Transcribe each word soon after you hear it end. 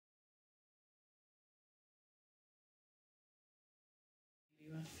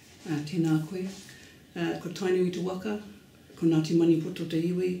tēnā koe, ko tainui te waka, ko Ngāti Manipoto te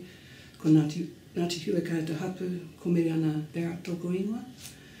iwi, ko Ngāti Huaka te hapu, ko Mereana Barrett tōku ingoa.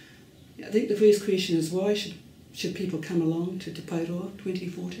 I think the first question is why should people come along to Te Pae Roa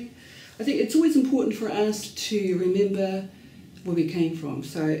 2040? I think it's always important for us to remember where we came from.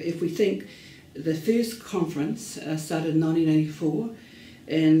 So if we think the first conference started in 1984,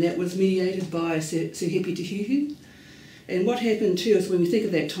 and that was mediated by Sir Hepi Te Huhu. And what happened too is when we think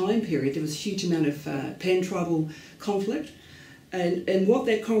of that time period, there was a huge amount of pan-tribal conflict. And what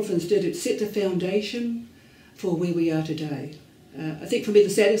that conference did, it set the foundation for where we are today. I think for me the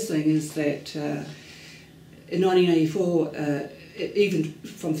saddest thing is that in 1984, even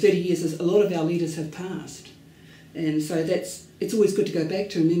from 30 years, a lot of our leaders have passed. And so it's always good to go back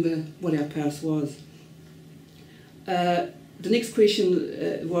to remember what our past was. The next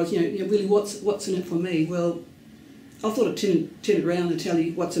question was, really what's in it for me? Well, I thought I'd turn it around and tell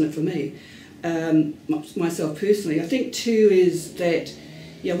you what's in it for me. Myself personally, I think too is that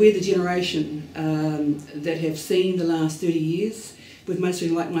we're the generation that have seen the last 30 years. We've mostly,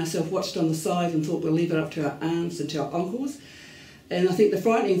 like myself, watched on the side and thought we'll leave it up to our aunts and to our uncles. And I think the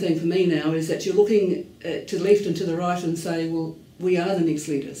frightening thing for me now is that you're looking to the left and to the right and saying, well, we are the next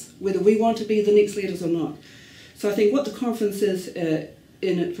leaders, whether we want to be the next leaders or not. So I think what the conference is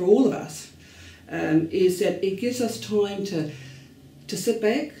in it for all of us is that it gives us time to sit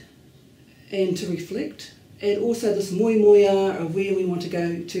back and to reflect, and also this moi moia of where we want to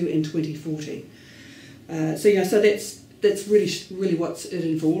go to in 2040. So that's really what's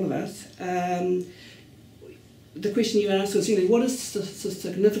in for all of us. The question you asked was, what is the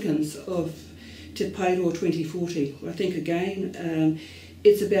significance of Te Pae Roa 2040? I think again,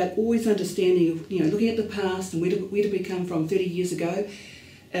 it's about always understanding, looking at the past and where did we come from 30 years ago,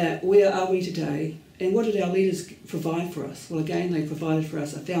 where are we today, and what did our leaders provide for us? Well, again, they provided for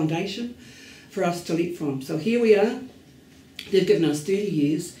us a foundation for us to leap from. So here we are, they've given us 30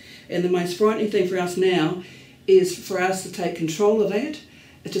 years, and the most frightening thing for us now is for us to take control of that,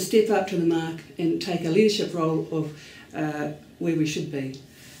 to step up to the mark and take a leadership role of where we should be.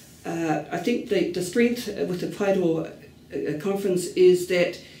 I think the strength with the Pae Roa conference is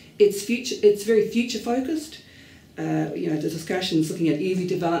that it's very future focused. The discussions looking at iwi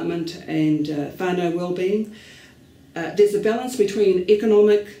development and whānau wellbeing. There's a balance between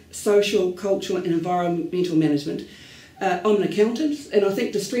economic, social, cultural and environmental management. I'm an accountant, and I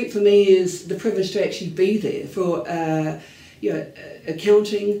think the strength for me is the privilege to actually be there for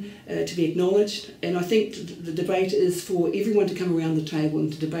accounting to be acknowledged, and I think the debate is for everyone to come around the table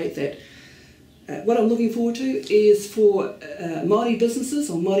and to debate that. What I'm looking forward to is for Māori businesses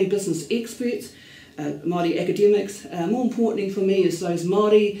or Māori business experts, Māori academics. More importantly for me is those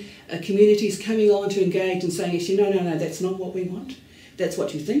Māori communities coming on to engage and saying, actually, no, that's not what we want. That's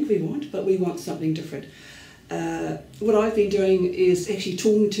what you think we want, but we want something different. What I've been doing is actually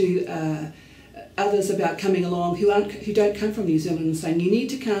talking to others about coming along who don't come from New Zealand and saying, you need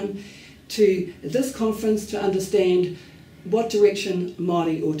to come to this conference to understand what direction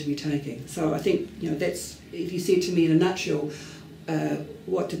Māori ought to be taking. So I think that's, if you said to me in a nutshell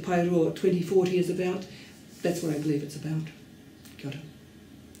what Te Pae Roa 2040 is about, that's what I believe it's about. Kia ora.